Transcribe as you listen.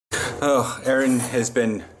Oh, Aaron has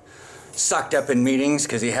been sucked up in meetings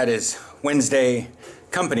because he had his Wednesday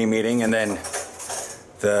company meeting and then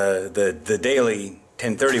the daily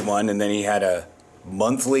 1031, and then he had a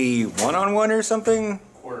monthly one-on-one or something?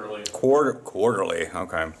 Quarterly. Quarterly,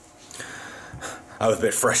 okay. I was a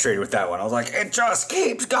bit frustrated with that one. I was like, it just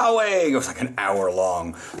keeps going. It was like an hour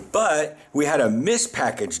long. But we had a missed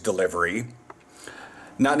package delivery.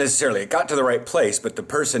 Not necessarily, it got to the right place, but the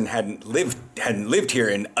person hadn't lived here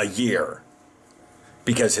in a year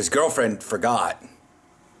because his girlfriend forgot.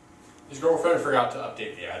 His girlfriend forgot to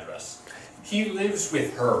update the address. He lives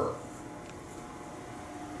with her.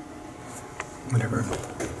 Whatever.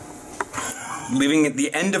 Leaving at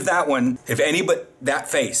the end of that one, if any but that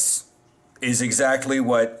face is exactly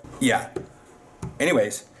what, yeah.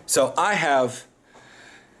 Anyways, so I have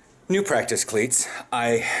new practice cleats.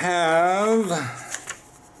 I have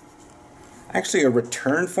actually a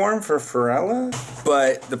return form for Farella,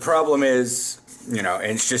 but the problem is, you know,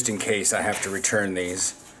 and it's just in case I have to return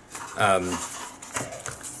these. But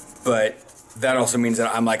that also means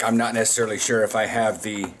that I'm not necessarily sure if I have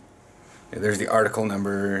the, there's the article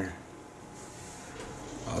number.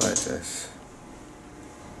 Oh, that's this.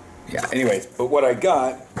 Yeah, anyways, but what I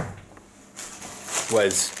got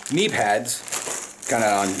was knee pads, kind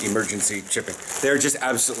of on emergency shipping. They're just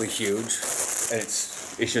absolutely huge, and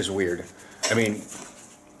it's just weird. I mean,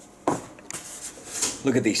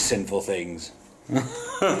 look at these sinful things.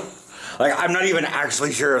 Like, I'm not even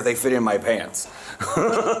actually sure if they fit in my pants.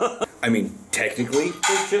 I mean, technically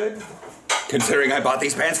they should, considering I bought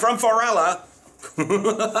these pants from Farella.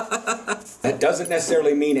 That doesn't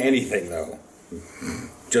necessarily mean anything, though.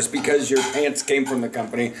 Just because your pants came from the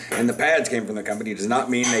company and the pads came from the company does not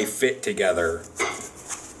mean they fit together.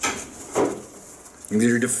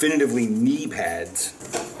 These are definitively knee pads.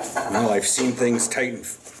 Well, I've seen things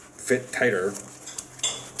fit tighter.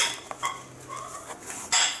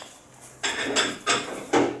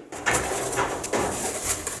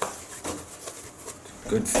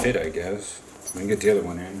 Good fit, I guess. I can get the other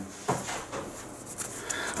one in.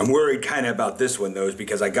 I'm worried kind of about this one, though, is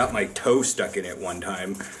because I got my toe stuck in it one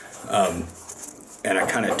time. And I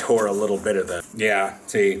kind of tore a little bit of the, yeah,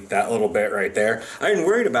 see, that little bit right there. I wasn't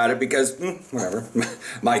worried about it because, whatever,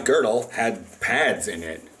 my girdle had pads in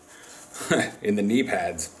it, in the knee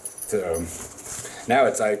pads. So now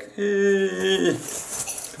it's like,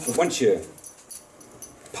 but once you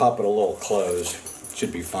pop it a little closed, it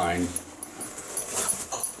should be fine.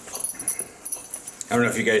 I don't know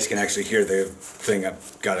if you guys can actually hear the thing.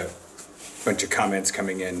 I've got a bunch of comments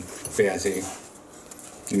coming in. But yeah, see,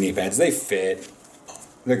 the knee pads, they fit.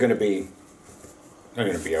 They're gonna be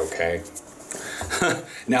okay.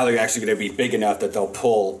 Now they're actually gonna be big enough that they'll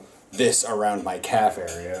pull this around my calf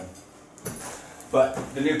area. But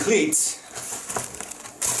the new cleats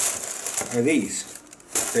are these.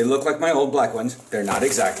 They look like my old black ones. They're not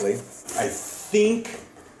exactly. I think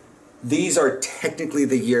these are technically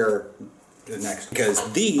the year next,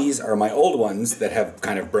 because these are my old ones that have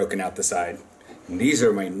kind of broken out the side. And these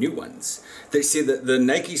are my new ones. They see that the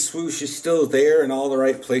Nike swoosh is still there in all the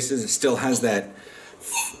right places. It still has that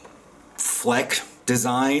fleck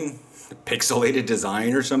design, pixelated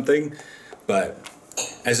design or something. But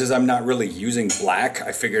as I'm not really using black,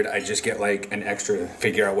 I figured I'd just get like an extra,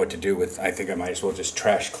 figure out what to do with. I think I might as well just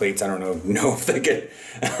trash cleats. I don't know if they get,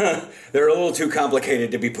 they're a little too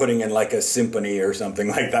complicated to be putting in like a symphony or something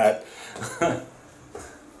like that.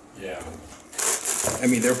 Yeah. I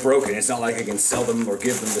mean, they're broken. It's not like I can sell them or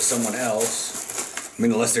give them to someone else. I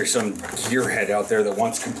mean, unless there's some gearhead out there that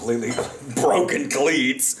wants completely broken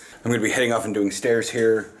cleats. I'm going to be heading off and doing stairs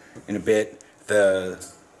here in a bit. The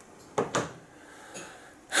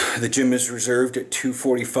gym is reserved at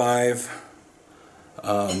 2:45.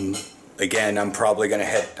 Again, I'm probably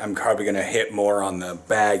gonna hit more on the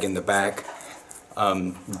bag in the back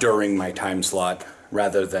during my time slot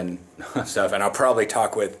rather than stuff. And I'll probably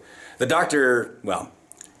talk with the doctor. Well,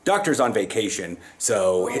 doctor's on vacation,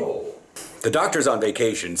 so the doctor's on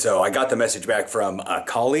vacation. So I got the message back from a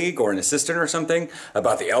colleague or an assistant or something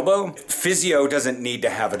about the elbow. Physio doesn't need to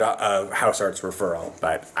have a house arts referral,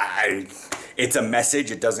 but it's a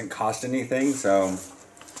message. It doesn't cost anything. So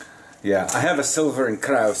yeah, I have a Silver and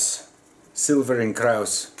Kraus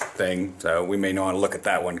thing, so we may want to look at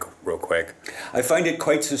that one real quick. I find it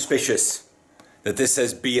quite suspicious that this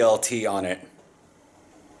says BLT on it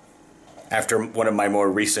after one of my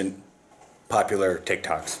more recent popular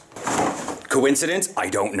TikToks. Coincidence? I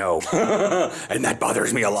don't know. And that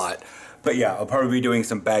bothers me a lot. But yeah, I'll probably be doing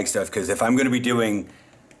some bag stuff, because if I'm going to be doing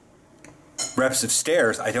reps of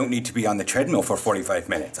stairs, I don't need to be on the treadmill for 45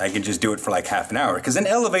 minutes. I can just do it for like half an hour. Because an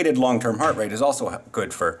elevated long-term heart rate is also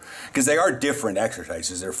good for, because they are different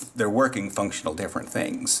exercises. They're working functional different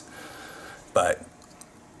things. But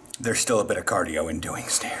there's still a bit of cardio in doing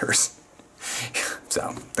stairs.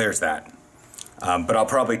 So there's that. But I'll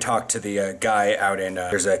probably talk to the guy out in,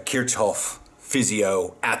 there's a Kirchhoff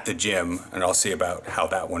physio at the gym, and I'll see about how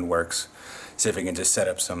that one works. See if I can just set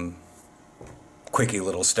up some quickie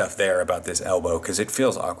little stuff there about this elbow, because it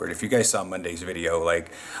feels awkward. If you guys saw Monday's video,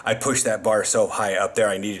 like, I pushed that bar so high up there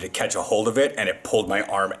I needed to catch a hold of it, and it pulled my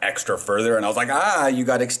arm extra further, and I was like, ah, you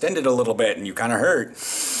got extended a little bit and you kind of hurt.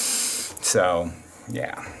 So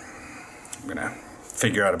yeah, I'm gonna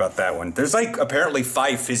figure out about that one. There's like apparently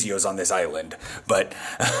 5 physios on this island, but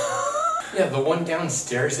yeah, the one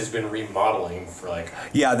downstairs has been remodeling for like,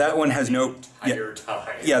 yeah, that one has no time.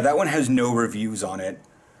 Yeah, that one has no reviews on it.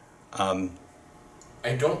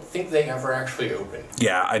 I don't think they ever actually opened.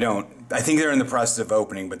 Yeah, I think they're in the process of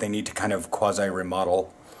opening, but they need to kind of quasi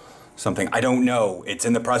remodel something. I don't know. It's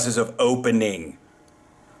in the process of opening.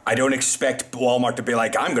 I don't expect Walmart to be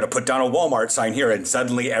like, I'm going to put down a Walmart sign here, and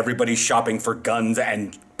suddenly everybody's shopping for guns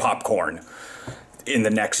and popcorn in the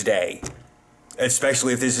next day.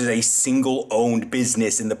 Especially if this is a single-owned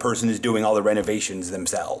business and the person is doing all the renovations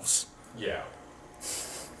themselves. Yeah.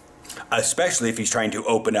 Especially if he's trying to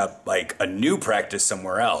open up like a new practice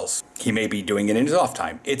somewhere else. He may be doing it in his off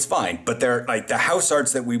time. It's fine. But they're like the house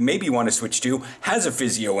arts that we maybe want to switch to has a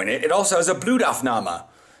physio in it. It also has a Blutaufnahme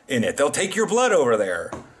in it. They'll take your blood over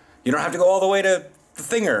there. You don't have to go all the way to the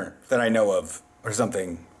Thinger that I know of or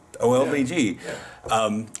something. OLVG.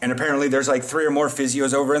 Yeah. And apparently there's like 3 or more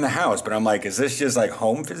physios over in the house. But I'm like, is this just like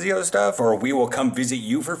home physio stuff? Or we will come visit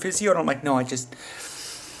you for physio? And I'm like, no, I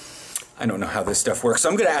don't know how this stuff works. So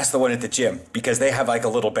I'm going to ask the one at the gym because they have like a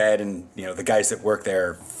little bed and, you know, the guys that work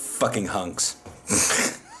there are fucking hunks.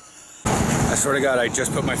 I swear to God, I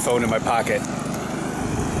just put my phone in my pocket.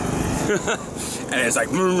 And it's like...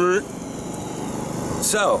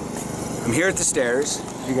 So, I'm here at the stairs,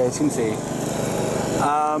 as you guys can see.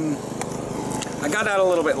 I got out a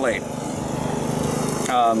little bit late.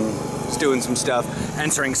 Was doing some stuff,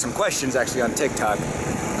 answering some questions actually on TikTok.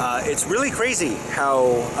 It's really crazy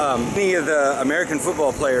how many of the American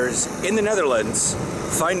football players in the Netherlands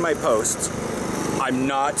find my posts. I'm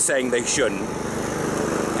not saying they shouldn't.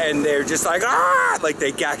 And they're just like, ah! Like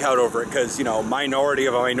they gack out over it because, you know, minority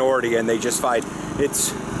of a minority, and they just find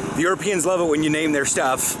it's... The Europeans love it when you name their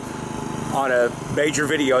stuff on a major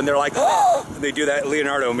video, and they're like, oh! They do that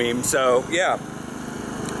Leonardo meme, so yeah,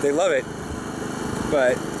 they love it.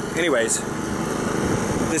 But anyways,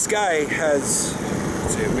 this guy has...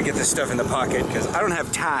 Let me get this stuff in the pocket because I don't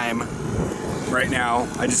have time right now.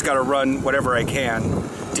 I just got to run whatever I can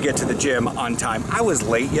to get to the gym on time. I was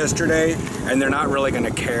late yesterday, and they're not really going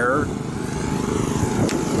to care.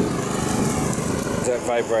 Does that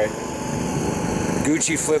vibrate?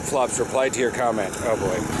 Gucci flip-flops replied to your comment. Oh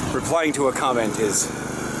boy. Replying to a comment is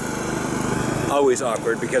always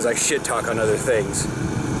awkward because I shit talk on other things.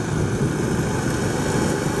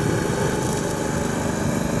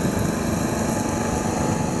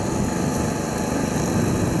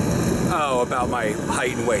 About my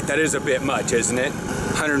height and weight. That is a bit much, isn't it?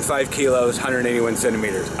 105 kilos, 181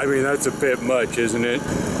 centimeters. I mean, that's a bit much, isn't it?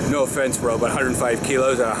 No offense, bro, but 105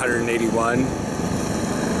 kilos and 181.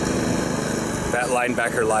 That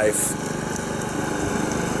linebacker life.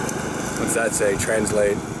 What's that say?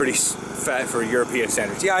 Translate. Pretty fat for European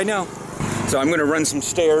standards. Yeah, I know. So I'm gonna run some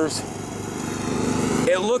stairs.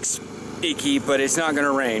 It looks icky, but it's not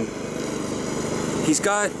gonna rain. He's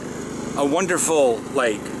got a wonderful,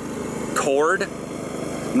 like, cord.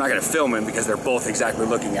 I'm not going to film him because they're both exactly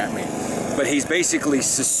looking at me. But he's basically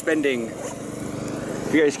suspending.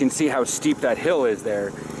 You guys can see how steep that hill is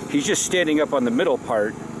there. He's just standing up on the middle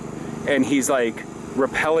part and he's like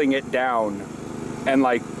rappelling it down and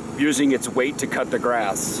like using its weight to cut the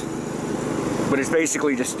grass. But it's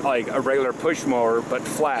basically just like a regular push mower but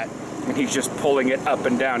flat, and he's just pulling it up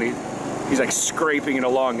and down. He's like scraping it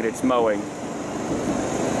along and it's mowing.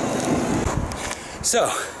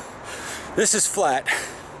 So this is flat,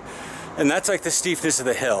 and that's like the steepness of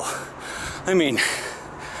the hill. I mean,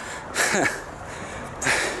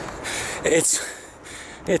 it's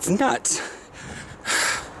nuts.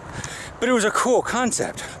 But it was a cool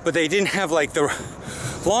concept. But they didn't have like the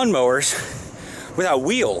lawnmowers without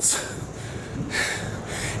wheels.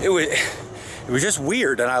 It was just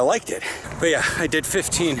weird, and I liked it. But yeah, I did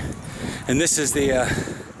 15, and this is the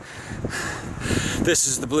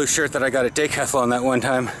blue shirt that I got at Decathlon that one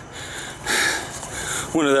time.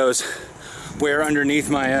 One of those wear underneath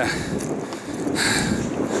my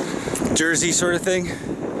Jersey sort of thing.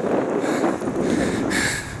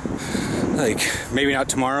 Like, maybe not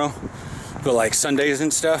tomorrow, but like Sundays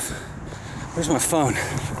and stuff. Where's my phone?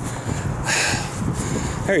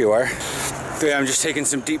 There you are. So yeah, I'm just taking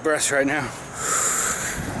some deep breaths right now.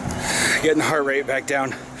 Getting the heart rate back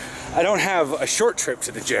down. I don't have a short trip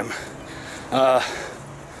to the gym.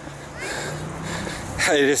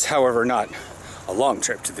 It is, however, not a long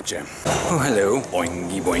trip to the gym. Oh, hello.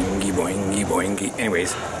 Boingy, boingy, boingy, boingy.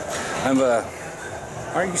 Anyways, I'm,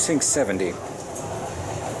 why are you saying 70?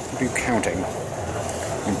 What are you counting?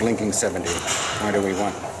 I'm blinking 70. Why do we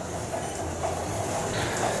want?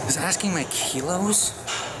 Is asking my kilos?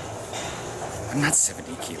 I'm not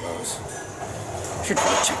 70 kilos. I should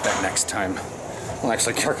really check that next time. I'll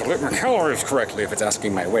actually calculate my calories correctly if it's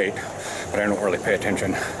asking my weight, but I don't really pay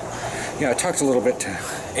attention. Yeah, I talked a little bit to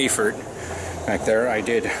Afert back there.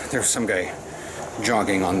 There was some guy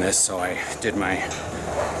jogging on this, so I did my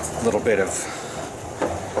little bit of,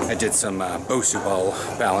 I did some Bosu ball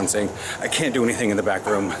balancing. I can't do anything in the back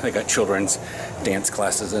room. They got children's dance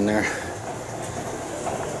classes in there.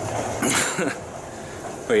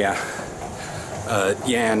 But yeah,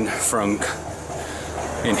 Jan from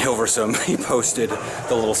in Hilversum, he posted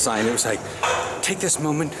the little sign. It was like, take this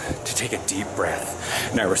moment to take a deep breath.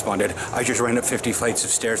 And I responded, I just ran up 50 flights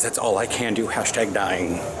of stairs. That's all I can do. Hashtag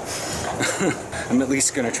dying. I'm at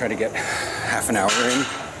least gonna try to get half an hour in.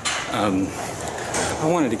 I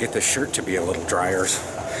wanted to get the shirt to be a little drier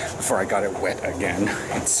before I got it wet again.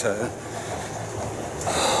 It's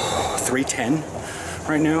 3:10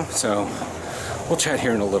 right now, so we'll chat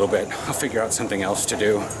here in a little bit. I'll figure out something else to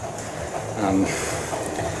do.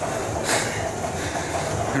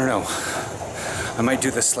 I don't know. I might do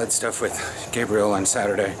the sled stuff with Gabriel on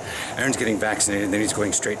Saturday. Aaron's getting vaccinated, and then he's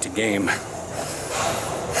going straight to game.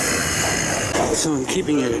 So I'm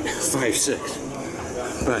keeping it at 5'6",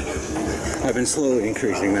 but I've been slowly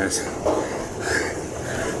increasing this.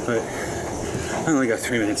 But I only got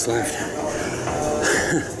 3 minutes left.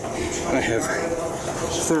 I have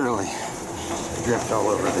thoroughly dripped all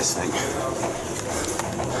over this thing.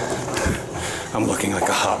 I'm looking like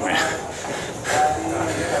a hot man.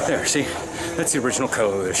 There, see? That's the original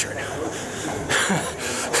color of this shirt.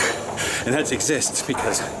 And that exists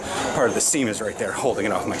because part of the seam is right there holding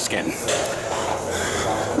it off my skin.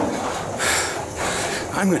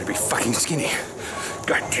 I'm gonna be fucking skinny.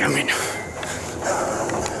 God damn it.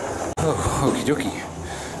 Oh, okie dokie.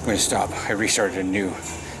 I'm gonna stop. I restarted a new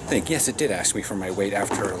thing. Yes, it did ask me for my weight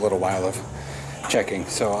after a little while of checking,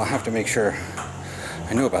 so I'll have to make sure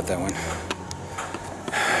I know about that one.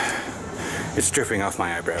 It's dripping off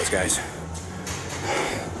my eyebrows, guys.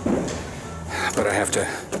 But I have to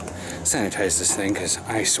sanitize this thing because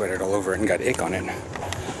I sweated all over it and got ick on it.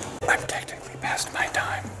 I'm technically past my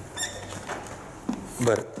time.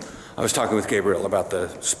 But I was talking with Gabriel about the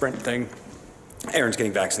sprint thing. Aaron's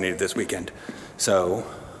getting vaccinated this weekend, so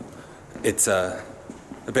it's a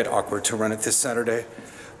bit awkward to run it this Saturday.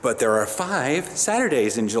 But there are 5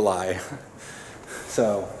 Saturdays in July,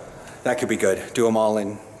 so that could be good. Do them all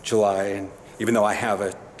in July, and even though I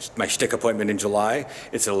have my shtick appointment in July,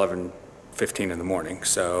 it's at 11:15 in the morning.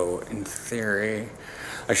 So in theory,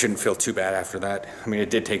 I shouldn't feel too bad after that. I mean, it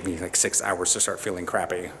did take me like 6 hours to start feeling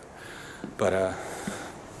crappy, but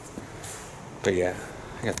yeah,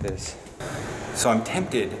 I got this. So I'm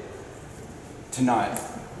tempted to not,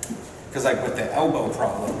 because like with the elbow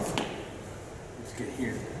problem, let's get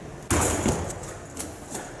here.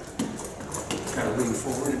 Gotta lean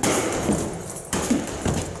forward.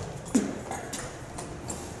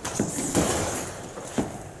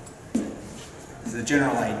 The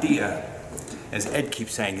general idea, as Ed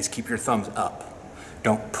keeps saying, is keep your thumbs up.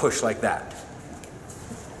 Don't push like that.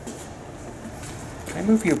 Can I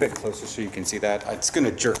move you a bit closer so you can see that? It's going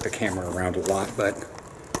to jerk the camera around a lot, but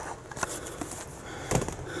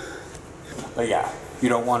yeah, you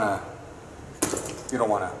don't want to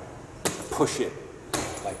push it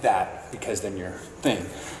like that, because then your thing,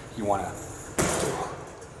 you want to.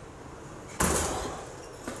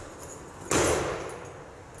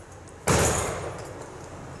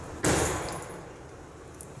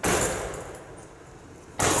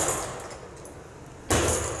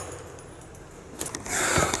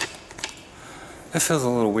 That feels a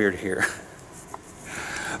little weird here.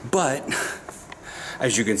 But,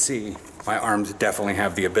 as you can see, my arms definitely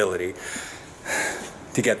have the ability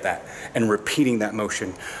to get that. And repeating that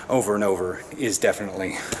motion over and over is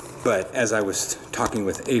definitely. But as I was talking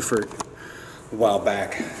with Afert a while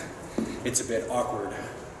back, it's a bit awkward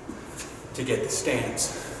to get the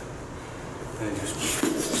stance. And just,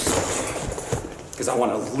 because I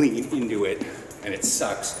want to lean into it, and it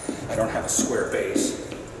sucks. I don't have a square base.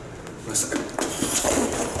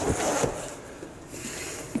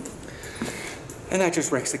 And that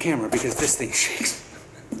just wrecks the camera because this thing shakes.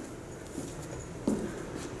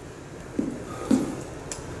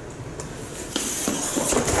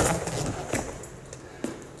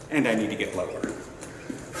 And I need to get lower.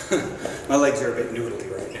 My legs are a bit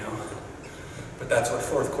noodly right now. But that's what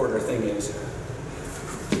fourth quarter thing is.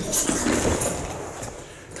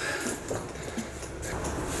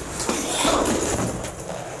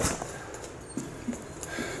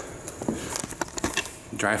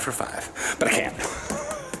 Drive for 5, but I can't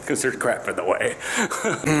because there's crap in the way.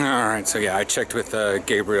 All right, so yeah, I checked with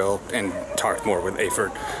Gabriel and talked more with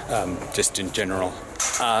Aford, just in general.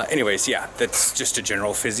 Anyways, yeah, that's just a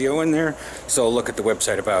general physio in there. So look at the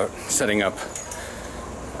website about setting up.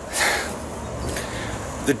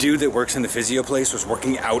 The dude that works in the physio place was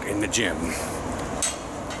working out in the gym.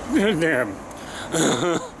 Damn.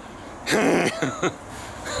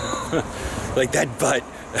 Like that butt.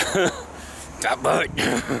 That butt.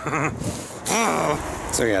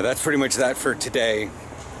 So yeah, that's pretty much that for today.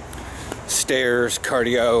 Stairs,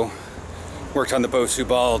 cardio, worked on the Bosu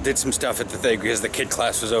ball, did some stuff at the thing because the kid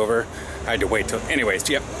class was over. I had to wait till, anyways,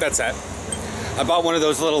 yep, that's that. I bought one of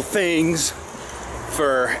those little things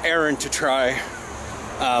for Aaron to try.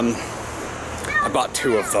 I bought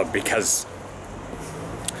 2 of them because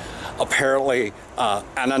apparently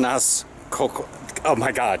ananas, cocoa, oh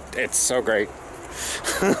my god, it's so great.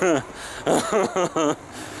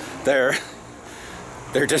 They're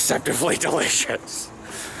deceptively delicious.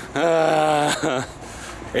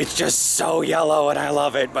 It's just so yellow and I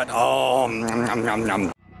love it, but oh, nom, nom,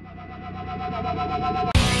 nom.